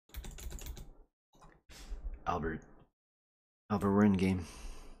Albert. Albert, we're in game.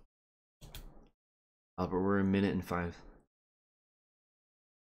 Albert, we're in minute and 5.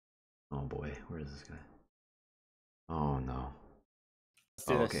 Oh boy, where is this guy? Oh no. Let's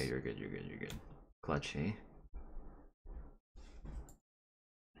do Oh, this. okay, you're good, you're good, you're good. Clutch, eh?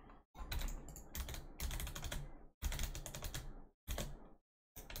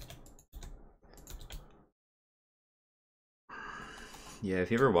 Yeah,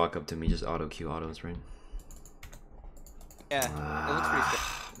 if you ever walk up to me, just auto queue autos, right? Yeah, it looks pretty good.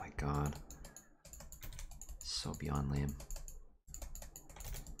 Oh my god. So beyond lame.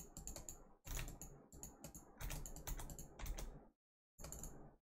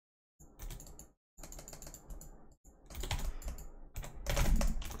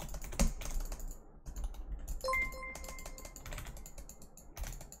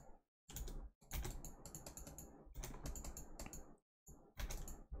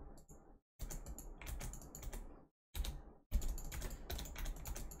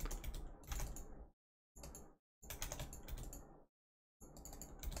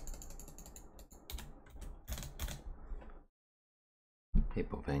 Hey,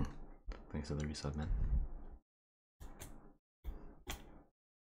 Bopang. Thanks for the resub, man.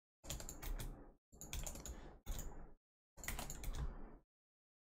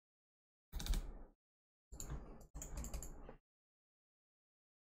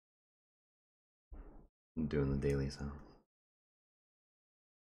 I'm doing the daily, so.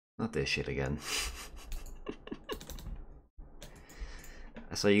 Not this shit again.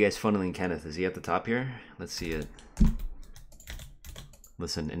 I saw you guys funneling Kenneth. Is he at the top here? Let's see it.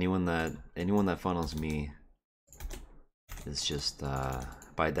 Listen, anyone that funnels me is just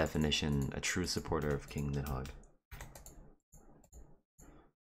by definition a true supporter of King Nidhogg.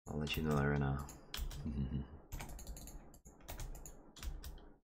 I'll let you know that right now.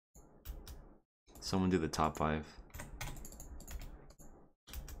 Someone do the top 5.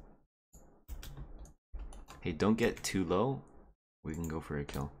 Hey, don't get too low. We can go for a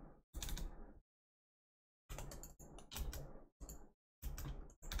kill.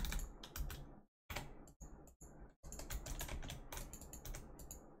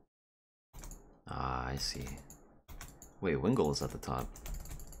 Ah, I see. Wait, Wingle is at the top.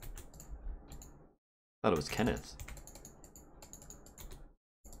 Thought it was Kenneth.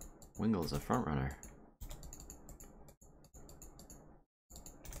 Wingle is a front runner.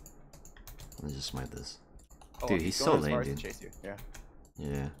 Let's just smite this. Oh, Dude, he's so lame, dude. Chase you. Yeah.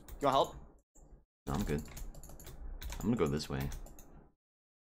 Yeah. You want help? No, I'm good. I'm gonna go this way.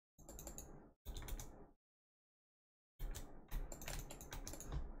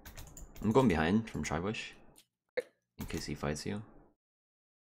 I'm going behind from Tribush. In case he fights you.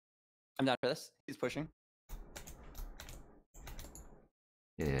 I'm down for this. He's pushing.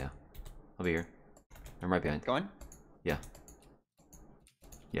 Yeah. I'll be here. I'm right behind. Going? Yeah.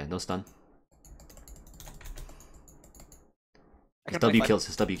 Yeah, no stun. His W kills,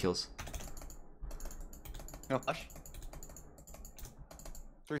 his W kills. No flash.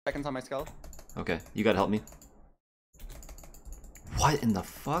 3 seconds on my skull. Okay, you gotta help me. What in the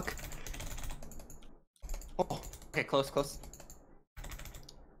fuck? Oh, okay, close.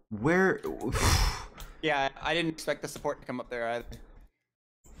 Where? Yeah, I didn't expect the support to come up there either.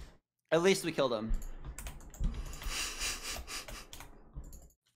 At least we killed him.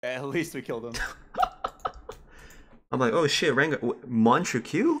 Yeah, at least we killed him. I'm like, oh shit, Rengar. Mantra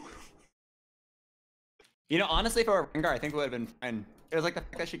Q? You know, honestly, if I were Rengar, I think it would have been fine. It was like the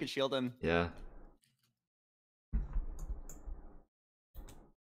fact that she could shield him. Yeah.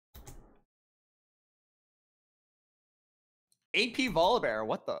 AP Volibear,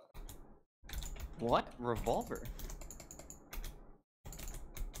 what the? What? Revolver?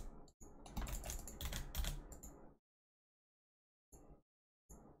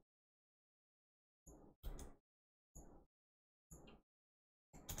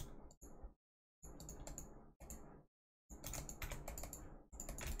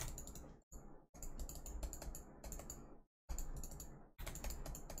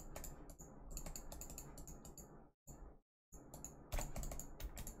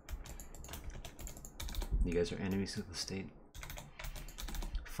 You guys are enemies of the state.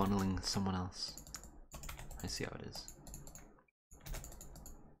 Funneling someone else. I see how it is.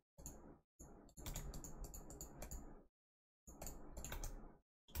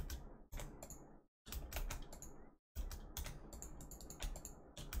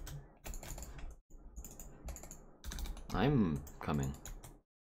 I'm coming.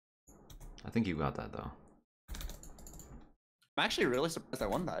 I think you got that though. I'm actually really surprised I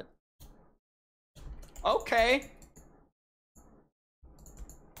won that. Okay.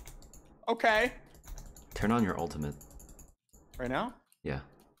 Okay. Turn on your ultimate. Right now? Yeah.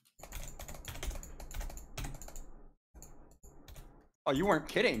 Oh, you weren't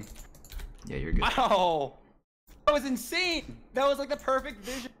kidding. Yeah, you're good. Wow! That was insane! That was like the perfect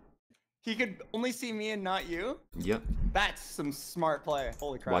vision. He could only see me and not you? Yep. That's some smart play.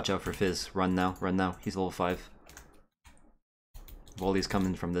 Holy crap. Watch out for Fizz. Run now. Run now. He's level 5. Volley's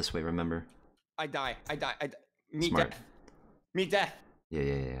coming from this way, remember? I die. Meet Smart. death. Meet death.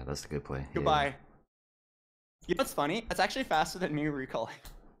 Yeah. That's a good play. Goodbye. Yeah. You know what's funny? That's actually faster than me recalling.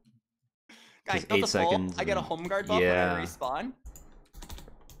 Guys, 8 seconds. I get a home guard buff when I respawn.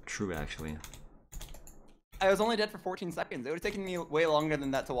 True, actually. I was only dead for 14 seconds. It would have taken me way longer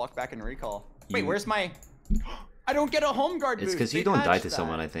than that to walk back and recall. Wait, where's my... I don't get a home guard boost. It's because you don't die to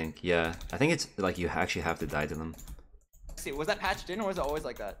someone, I think. Yeah. I think it's like you actually have to die to them. Let's see, was that patched in or was it always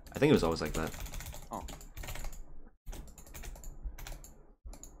like that? I think it was always like that. Oh.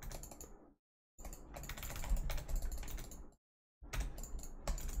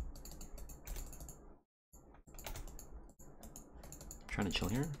 Trying to chill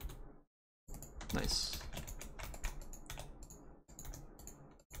here. Nice.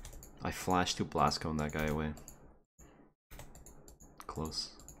 I flashed to blast cone that guy away. Close.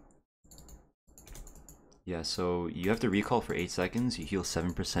 Yeah, so you have to recall for 8 seconds. You heal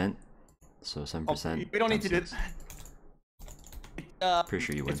 7%. So 7%. We don't need to do it. Pretty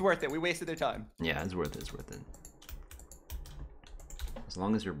sure you win. It's worth it. We wasted their time. Yeah, it's worth it. It's worth it. As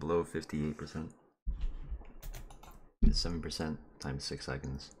long as you're below 58%. It's 7% times 6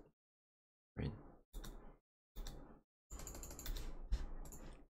 seconds. Right?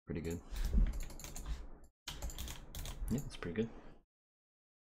 Pretty good. Yeah, it's pretty good.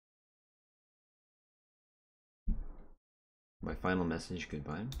 My final message,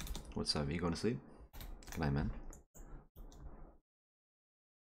 goodbye. What's up? Are you going to sleep? Good night, man.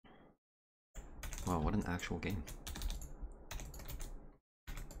 Wow, what an actual game.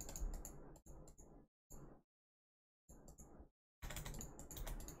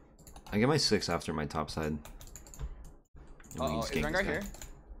 I get my 6 after my top side. Uh-oh, is Rengar here?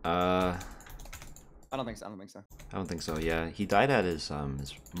 I don't think so. I don't think so. Yeah, he died at his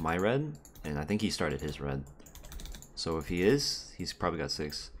my red, and I think he started his red. So if he is, he's probably got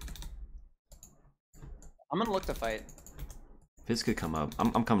 6. I'm gonna look to fight. Fizz could come up.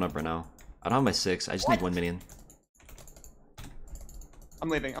 I'm coming up right now. I don't have my 6. I just need 1 minion. I'm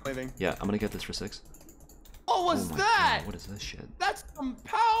leaving. Yeah, I'm gonna get this for 6. What was that? God, what is this shit? That's some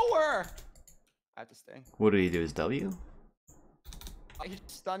power! I have to stay. What did he do? His W? He just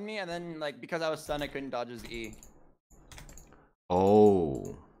stunned me, and then, like, because I was stunned, I couldn't dodge his E.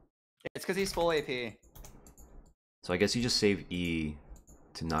 Oh. It's because he's full AP. So I guess you just save E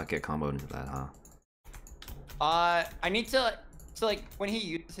to not get comboed into that, huh? I need to, so like when he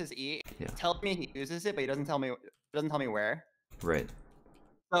uses his E, Yeah. it tells me he uses it, but he doesn't tell me where. Right.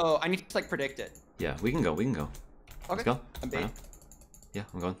 So I need to like predict it. Yeah, we can go. Okay. Let's go. I'm bait. Yeah,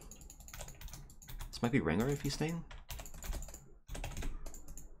 I'm going. This might be Rengar if he's staying.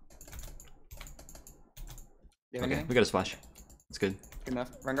 Okay, we got a splash. It's good. Good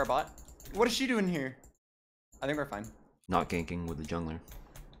enough. Rengar bot. What is she doing here? I think we're fine. Not ganking with the jungler.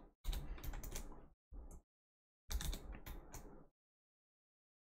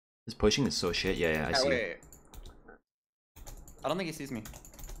 His pushing is so shit. Yeah, I see. Wait. I don't think he sees me.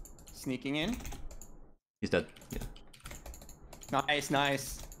 Sneaking in. He's dead. Yeah. Nice.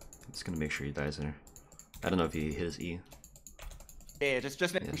 I'm just gonna make sure he dies there. I don't know if he hit his E. Yeah,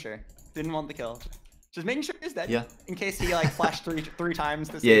 just making sure. Didn't want the kill. Just making sure he's dead. Yeah. In case he like flashed three times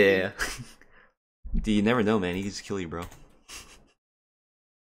to Yeah. Dude, you never know, man. He can just kill you, bro.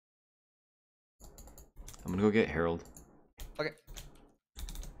 I'm gonna go get Herald.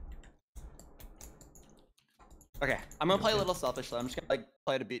 Okay, I'm gonna play a little selfishly. I'm just gonna like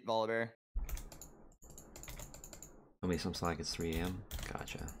play to beat Volibear. Tell me some slack. It's 3 AM.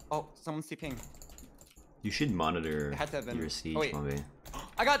 Gotcha. Oh, someone's TPing. You should monitor Had to have been... your siege, wait. Mombi.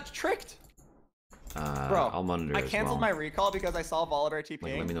 I got tricked! Bro, I'll monitor I canceled my recall because I saw Volibear TPing.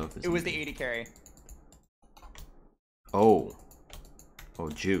 Like, let me know if this it was the 80 carry. Oh,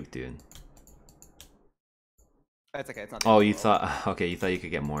 juke, dude. That's okay, it's not. Oh, you thought... Okay, you thought you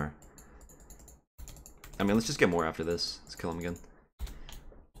could get more. I mean, let's just get more after this. Let's kill him again.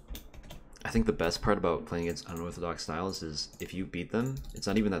 I think the best part about playing against unorthodox styles is if you beat them, it's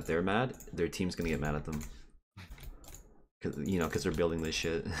not even that they're mad, their team's gonna get mad at them. Cause they're building this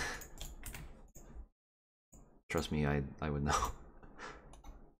shit. Trust me, I would know.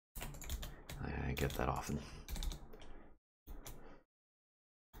 I get that often.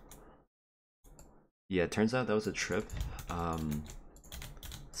 Yeah, it turns out that was a trip.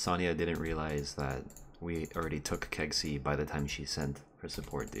 Sonya didn't realize that we already took Kegsi by the time she sent her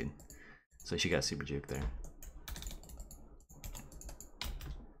support, dude. So she got super juked there.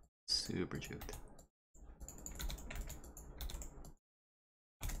 Super juked.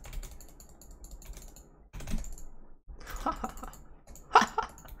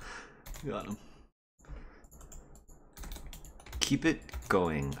 Got him. Keep it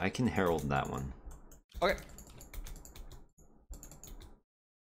going. I can herald that one. Okay.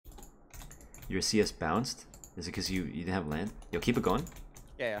 Your CS bounced? Is it because you didn't have land? Yo, keep it going.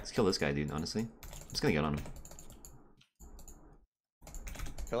 Yeah. Let's kill this guy, dude, honestly. I'm just gonna get on him.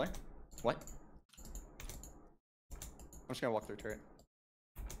 Pillar? What? I'm just gonna walk through turret.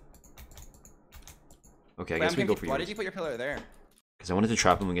 Okay, I guess we go for yours. Why did you put your pillar there? Because I wanted to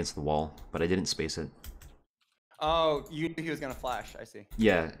trap him against the wall, but I didn't space it. Oh, you knew he was gonna flash. I see.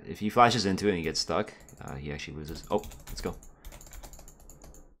 Yeah, if he flashes into it and he gets stuck, he actually loses. Oh, let's go.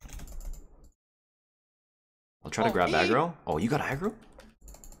 I'll try to grab aggro. Oh, you got aggro?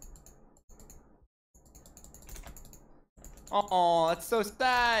 Oh, that's so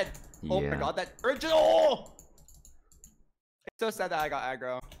sad. Yeah. Oh my god, that original! It's so sad that I got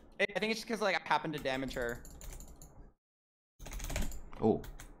aggro. I think it's just because like I happened to damage her. Oh,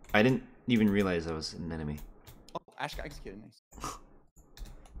 I didn't even realize I was an enemy. Oh, Ash got executed. Nice.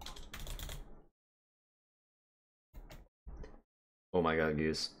 Oh my god,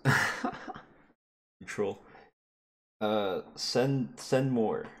 Goose. You troll. Send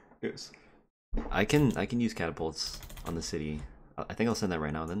more. Goose. I can use catapults on the city. I think I'll send that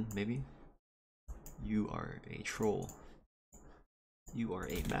right now then, maybe. You are a troll. You are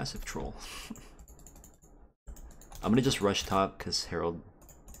a massive troll. I'm gonna just rush top because Herald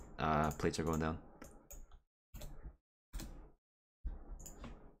plates are going down.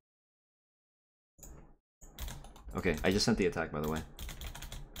 Okay, I just sent the attack by the way.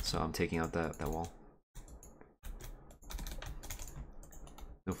 So I'm taking out that wall.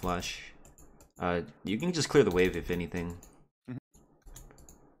 No flash. You can just clear the wave if anything.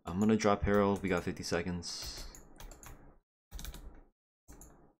 I'm gonna drop Herald, we got 50 seconds.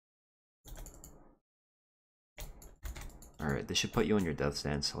 Alright, this should put you on your death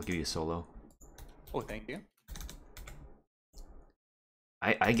stance. I'll give you a solo. Oh, thank you.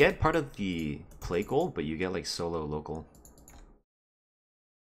 I get part of the play gold, but you get like solo local.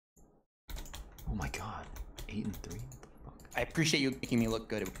 Oh my god. 8 and 3? What the fuck? I appreciate you making me look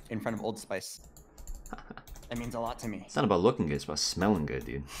good in front of Old Spice. That means a lot to me. It's not about looking good, it's about smelling good,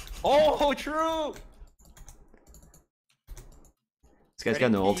 dude. Oh, true! This guy's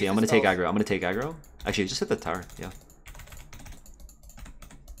got no ulti. I'm gonna take aggro. I'm gonna take aggro. Actually, just hit the tower. Yeah.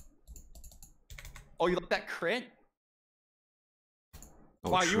 Oh, you like that crit?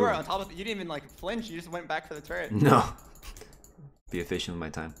 Oh, wow, true. you were on top of it. You didn't even like flinch. You just went back for the turret. No. Be efficient with my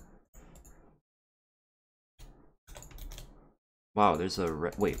time. Wow, there's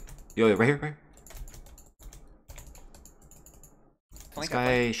a wait. Yo, right here, right here. This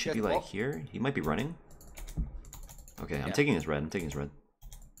guy should be like here. He might be running. Okay, I'm taking his red. I'm taking his red.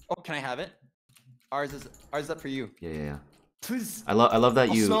 Oh, can I have it? Ours is up for you. Yeah. Please. I love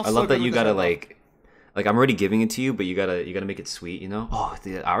that you gotta like I'm already giving it to you, but you gotta make it sweet, you know? Oh,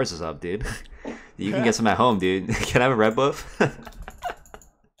 dude, ours is up, dude. You can get some at home, dude. Can I have a red buff?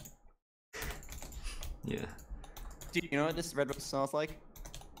 Yeah. Dude, you know what this red buff smells like?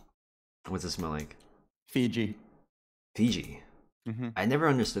 What's it smell like? Fiji. Fiji. I never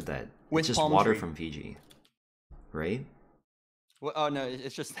understood that. With it's just palm water tree. from Fiji, right? Well, oh no,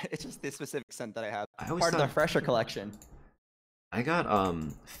 it's just this specific scent that I have. I always Part of the thought- fresher collection. I got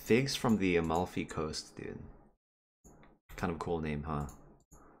figs from the Amalfi Coast, dude. Kind of cool name, huh?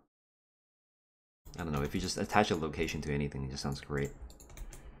 I don't know, if you just attach a location to anything, it just sounds great.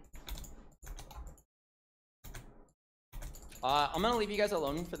 I'm gonna leave you guys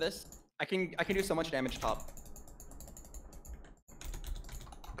alone for this. I can do so much damage top.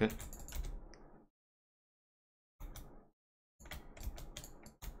 Okay.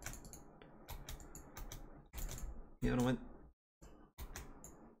 Yeah, I don't want.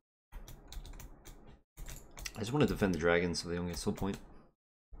 I just want to defend the dragons so they don't get soul point.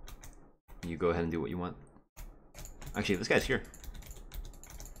 You go ahead and do what you want. Actually, this guy's here.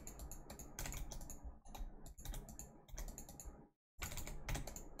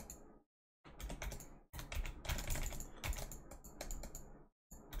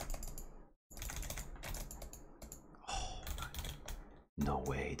 Oh, no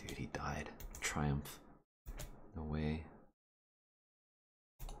way, dude, he died. Triumph. No way.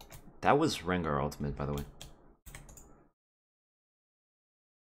 That was Rengar ultimate, by the way.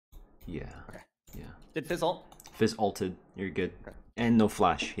 Yeah. Okay. Yeah. Did Fizz ult? Fizz ulted. You're good. Okay. And no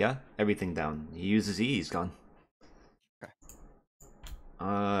flash, yeah? Everything down. He uses E, he's gone. Okay.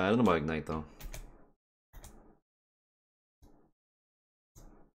 I don't know about Ignite though.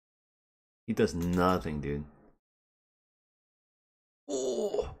 He does nothing, dude.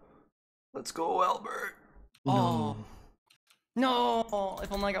 Oh! Let's go, Albert! Oh. No!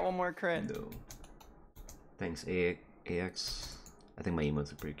 If only I got one more crit. No. Thanks, AX. I think my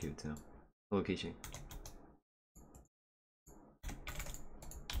emotes are pretty cute too. Hello, Kichi.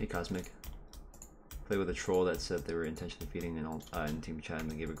 Hey, Cosmic. Played with a troll that said they were intentionally feeding in team chat and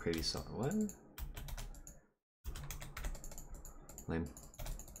then gave a crazy song. What? Lame.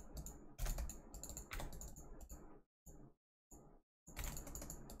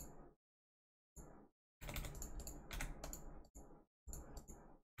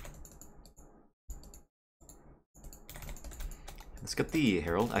 Let's get the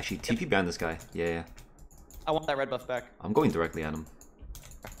Herald. Actually, TP ban this guy. Yeah. I want that red buff back. I'm going directly at him.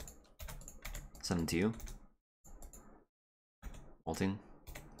 Send him to you. Ulting.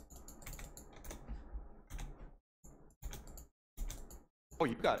 Oh,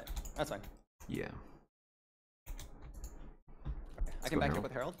 you got it. That's fine. Yeah. Okay. I can back up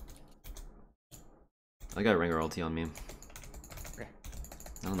with Herald. I got Ringer ulti on me. Okay.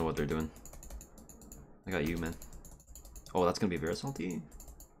 I don't know what they're doing. I got you, man. Oh, that's gonna be Varus ulti?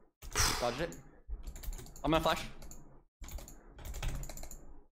 Dodged it. I'm gonna flash.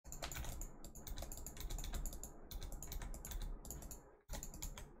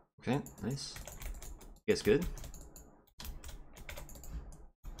 Okay, nice. You guys good?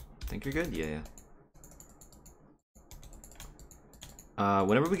 Think you're good? Yeah.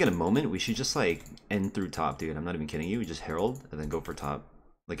 Whenever we get a moment, we should just like end through top, dude. I'm not even kidding you. We just Herald and then go for top.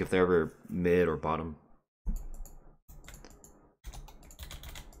 Like if they're ever mid or bottom.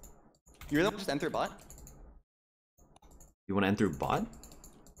 You really just end through bot? You want to end through bot?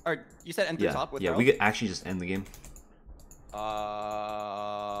 Or you said end through top with yeah. Herald? We could actually just end the game.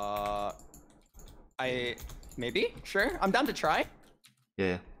 Maybe? Sure. I'm down to try.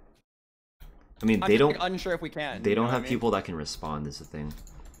 Yeah. I mean, I'm they just, don't. like, unsure if we can. They don't know have what I mean? people that can respond. Is the thing.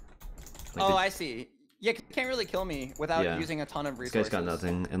 Like Oh, I see. Yeah, 'cause you can't really kill me without Yeah. using a ton of This resources. guy's got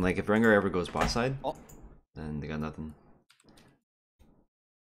nothing, and like if Rengar ever goes bot side, Oh, then they got nothing.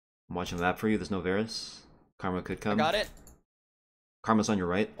 I'm watching the map for you. There's no Varus. Karma could I come. got it. Karma's on your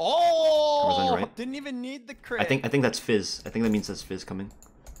right. Oh! Karma's on your right. Didn't even need the crit. I think that's Fizz. I think that means that's Fizz coming.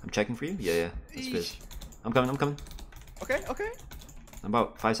 I'm checking for you. Yeah, that's Fizz. I'm coming. Okay. I'm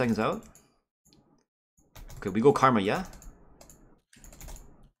about 5 seconds out. Okay, we go Karma, yeah?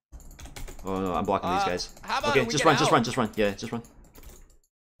 Oh no, I'm blocking these guys. How about Okay, we just get run. out? Yeah, just run.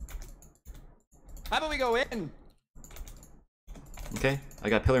 How about we go in? Okay, I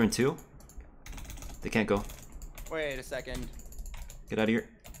got pillar in 2. They can't go. Wait a second. Get out of here.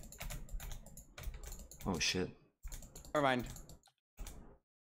 Oh shit. Never mind.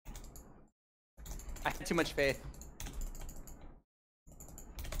 I had too much faith.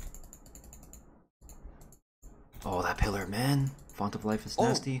 Oh, that pillar, man. Font of Life is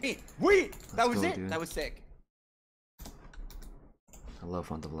nasty. Wait! That was go, it. dude. That was sick. I love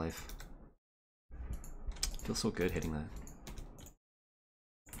Font of Life. Feels so good hitting that.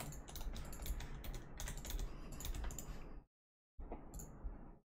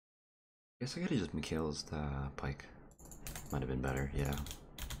 Guess I could've just Mikhail's the Pike. Might have been better, yeah.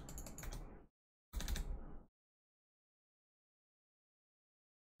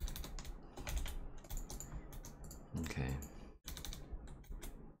 Okay.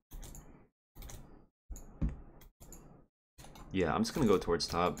 Yeah, I'm just gonna go towards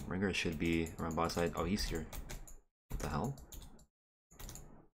top. Ringer should be around bot side. Oh, he's here. What the hell?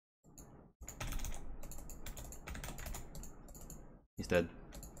 He's dead.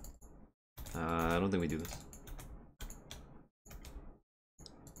 I don't think we do this.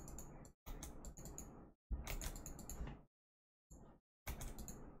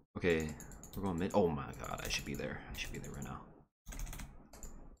 Okay, we're going mid. Oh my god, I should be there. I should be there right now.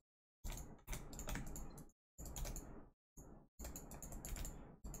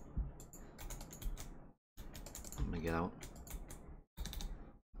 I'm gonna get out.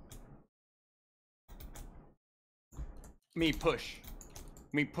 Me push.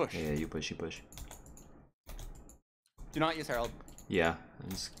 Yeah, you push, Do not use Herald. Yeah, I'm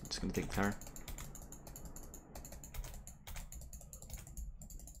just gonna take the tower.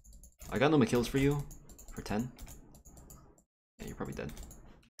 I got no kills for you for 10. Yeah, you're probably dead.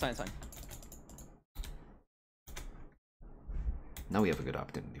 It's fine. Now we have a good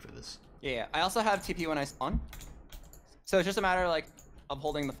opportunity for this. Yeah. I also have TP when I spawn. So it's just a matter like of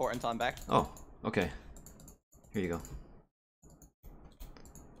holding the fort until I'm back. Oh, okay. Here you go.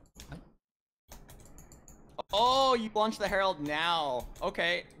 Oh, you launched the Herald now.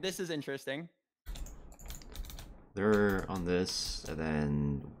 Okay, this is interesting. They're on this, and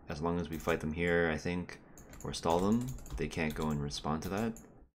then as long as we fight them here, I think, or stall them, they can't go and respond to that.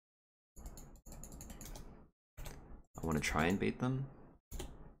 I want to try and bait them.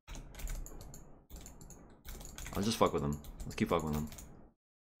 I'll just fuck with them. Let's keep fucking with them.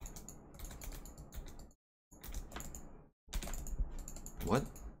 What?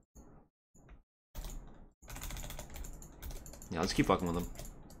 Yeah, let's keep fucking with them.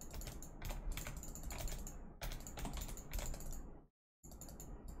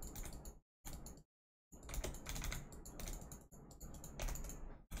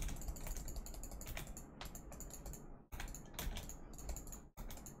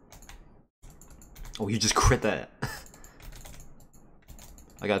 Oh, you just crit that.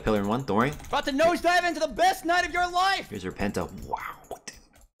 I got a pillar in one, don't worry. About to nosedive into the best night of your life! Here's your penta. Wow. What the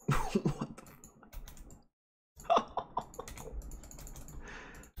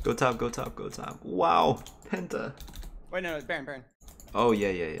Go top, go top, go top. Wow. Penta. Wait, no, Baron. Oh, yeah.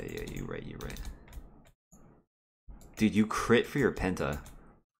 You're right. Dude, you crit for your penta.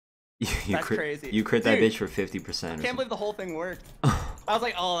 That's crazy. You crit that bitch for 50%. I can't believe the whole thing worked. I was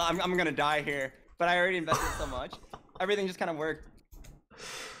like, oh, I'm gonna die here. But I already invested so much. Everything just kind of worked.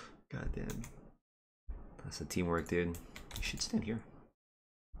 God damn. That's the teamwork, dude. You should stand here.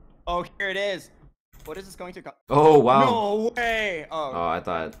 Oh, here it is. What is this going to? Oh, wow. No way. Oh, I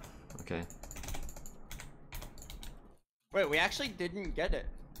thought. Okay. Wait, we actually didn't get it.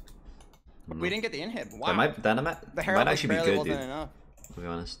 We didn't get the inhib. Wow. That might actually be good, dude. Enough. To be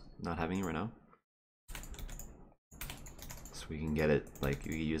honest, not having it right now. So we can get it, like,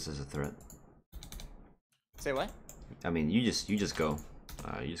 you can use as a threat. Say what? I mean, you just go.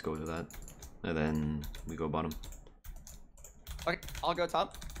 You just go to that. And then we go bottom. Okay, I'll go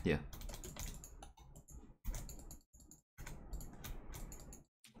top. Yeah.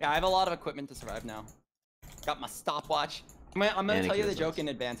 Yeah, I have a lot of equipment to survive now. Got my stopwatch. I'm gonna tell you the joke in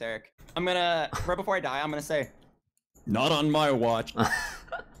advance, Eric. I'm gonna, right before I die, I'm gonna say, not on my watch. And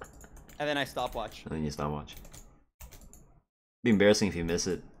then I stopwatch. And then you stopwatch. Be embarrassing if you miss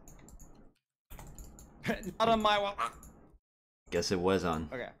it. Not on my watch. Guess it was on.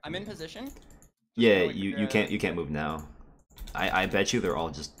 Okay, I'm in position. Yeah, you can't move now. I bet you they're all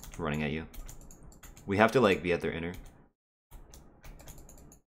just running at you. We have to like be at their inner.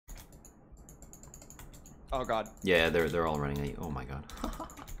 Oh god. Yeah, they're all running at you. Oh my god.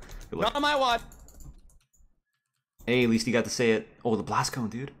 Not on my watch. Hey, at least you got to say it. Oh, the blast cone,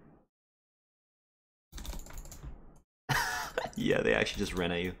 dude. Yeah, they actually just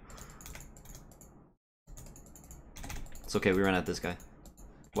ran at you. It's okay, we ran at this guy.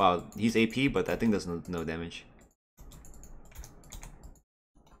 Wow, he's AP, but that thing does no damage.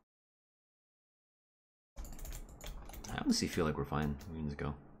 I honestly feel like we're fine. We can just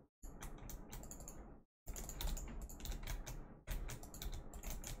go.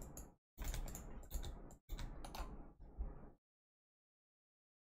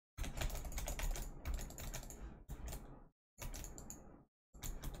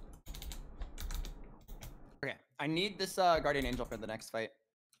 Okay, I need this Guardian Angel for the next fight.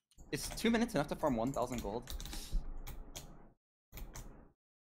 Is 2 minutes enough to farm 1,000 gold?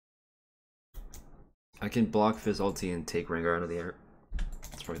 I can block Fizz ulti and take Rengar out of the air.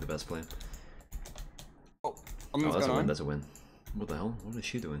 That's probably the best play. Oh, that's a win, that's a win. What the hell? What is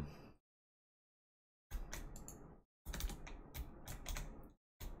she doing?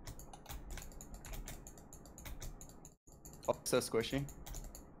 Oh, so squishy.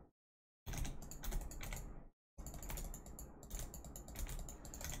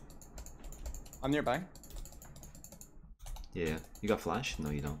 I'm nearby. Yeah, you got flash?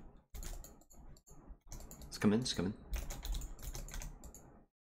 No, you don't. Let's come in, just come in.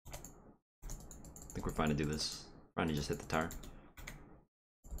 I think we're fine to do this. Ronnie just hit the tower.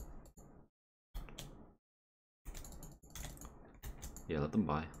 Yeah, let them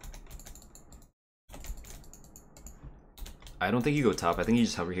buy. I don't think you go top. I think you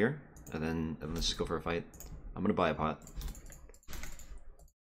just hover here, and then let's just go for a fight. I'm gonna buy a pot.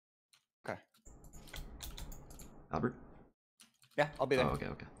 Okay. Albert? Yeah, I'll be there. Oh, okay.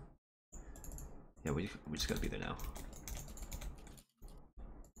 Yeah, we just gotta be there now.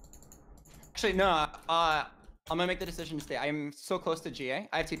 Actually, no. I'm gonna make the decision to stay. I'm so close to GA.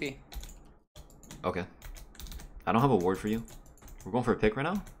 I have TP. Okay. I don't have a ward for you. We're going for a pick right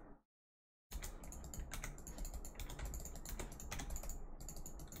now?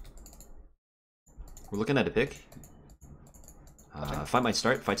 We're looking at a pick. Fight might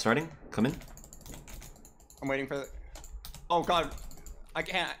start. Fight starting. Come in. I'm waiting for the... Oh god. I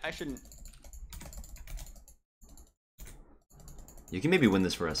can't. I shouldn't. You can maybe win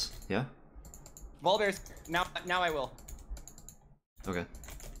this for us. Yeah. Volibear's now I will. Okay.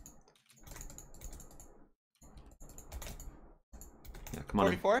 Yeah, come on.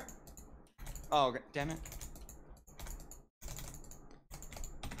 44? Oh, damn it.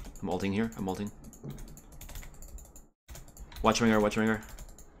 I'm ulting here. I'm ulting. Watch Ringer, watch Ringer.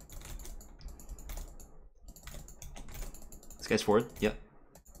 This guy's forward. Yeah.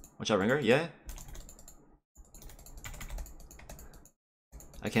 Watch out, Ringer. Yeah.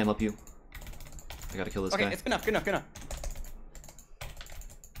 I can't help you. I gotta kill this guy. Okay, it's good enough, good enough, good enough.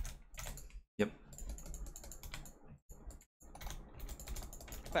 Yep.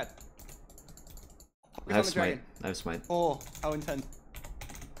 Bad. I have smite. I have smite. Oh, how intense.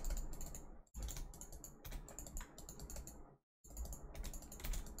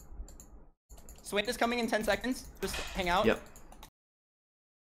 Swain is coming in 10 seconds. Just hang out. Yep.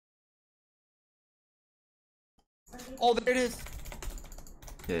 Oh, there it is.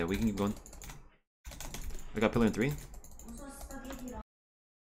 Yeah, we can keep going. I got pillar in 3.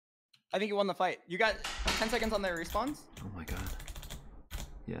 I think you won the fight. You got 10 seconds on their respawns. Oh my god.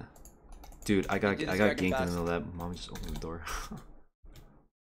 Yeah. Dude, I got ganked in the middle of that. Mom just opened the door.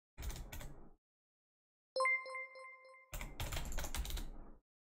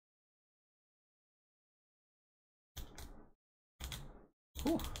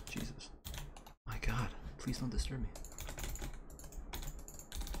 Oh, Jesus. My god. Please don't disturb me.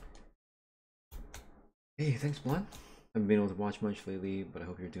 Hey, thanks, Blunt. Haven't been able to watch much lately, but I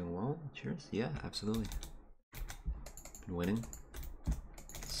hope you're doing well. Cheers. Yeah, absolutely. Been winning.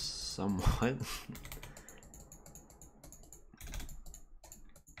 Somewhat.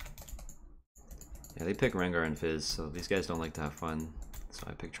 Yeah, they pick Rengar and Fizz, so these guys don't like to have fun. So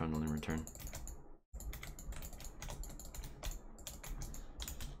I pick Trundle in return.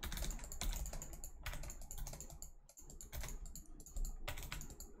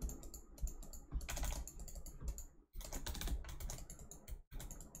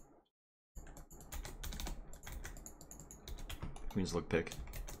 Queen's look pick.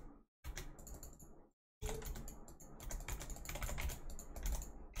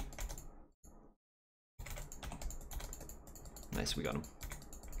 Nice, we got him.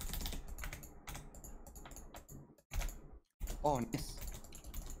 Oh, nice.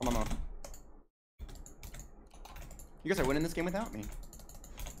 Come on. You guys are winning this game without me.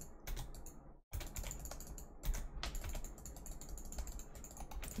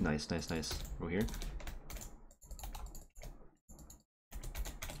 Nice, nice, nice. We're here.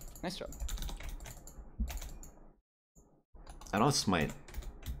 Nice job. I don't smite.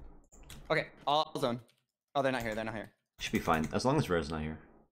 Okay, all zone. Oh, they're not here. They're not here. Should be fine, as long as Rare's not here.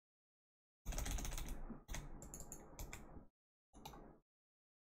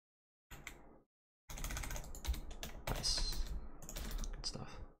 Nice. Good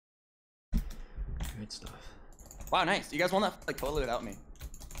stuff. Good stuff. Wow, nice. You guys won that like totally without me.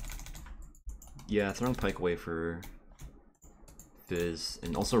 Yeah, throwing Pike away for Fizz.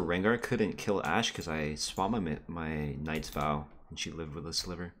 And also Rengar couldn't kill Ashe because I spawned my Knight's Vow and she lived with a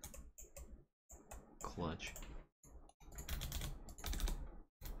sliver. Clutch.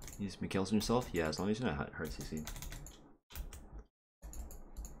 Use Mikhail's on yourself? Yeah, as long as you're not hard CC.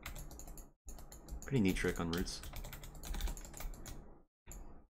 Pretty neat trick on roots.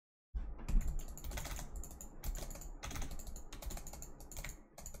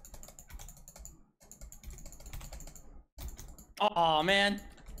 Oh man,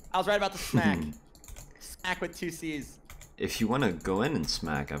 I was right about the smack. Smack with 2 C's. If you want to go in and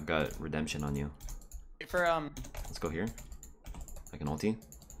smack, I've got redemption on you. For Let's go here. I can ulti.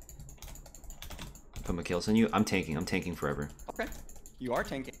 Put Mikhail's on you. I'm tanking forever. Okay. You are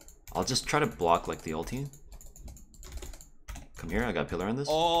tanking. I'll just try to block like the ulti. Come here, I got pillar on this.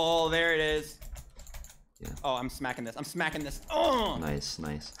 Oh, there it is. Yeah. Oh, I'm smacking this. I'm smacking this. Oh! Nice,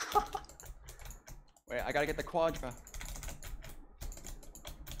 nice. Wait, I gotta get the quadra.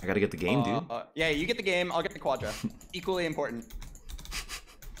 I gotta get the game, dude. Yeah, you get the game, I'll get the quadra. Equally important.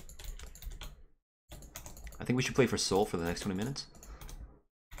 I think we should play for Soul for the next 20 minutes.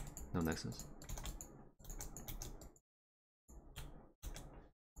 No Nexus.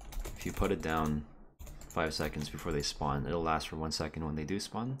 If you put it down 5 seconds before they spawn, it'll last for 1 second when they do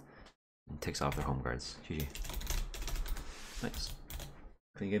spawn. And takes off their home guards. GG. Nice.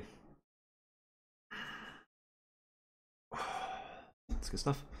 Clean game. That's good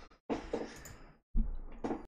stuff.